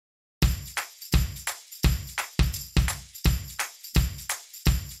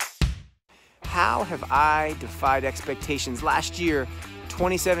how have I defied expectations? Last year,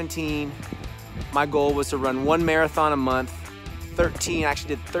 2017, my goal was to run 1 marathon a month. 13, I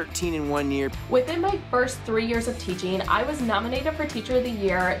actually did 13 in 1 year. Within my first 3 years of teaching, I was nominated for Teacher of the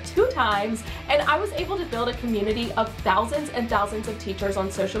Year 2 times, and I was able to build a community of thousands and thousands of teachers on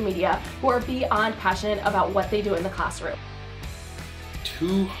social media who are beyond passionate about what they do in the classroom.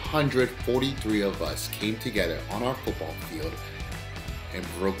 243 of us came together on our football field and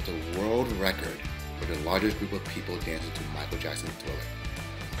broke the world record for the largest group of people dancing to Michael Jackson's Thriller.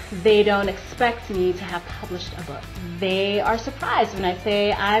 They don't expect me to have published a book. They are surprised when I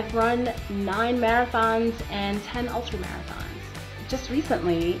say I've run 9 marathons and 10 ultramarathons. Just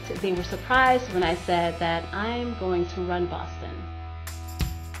recently, they were surprised when I said that I'm going to run Boston.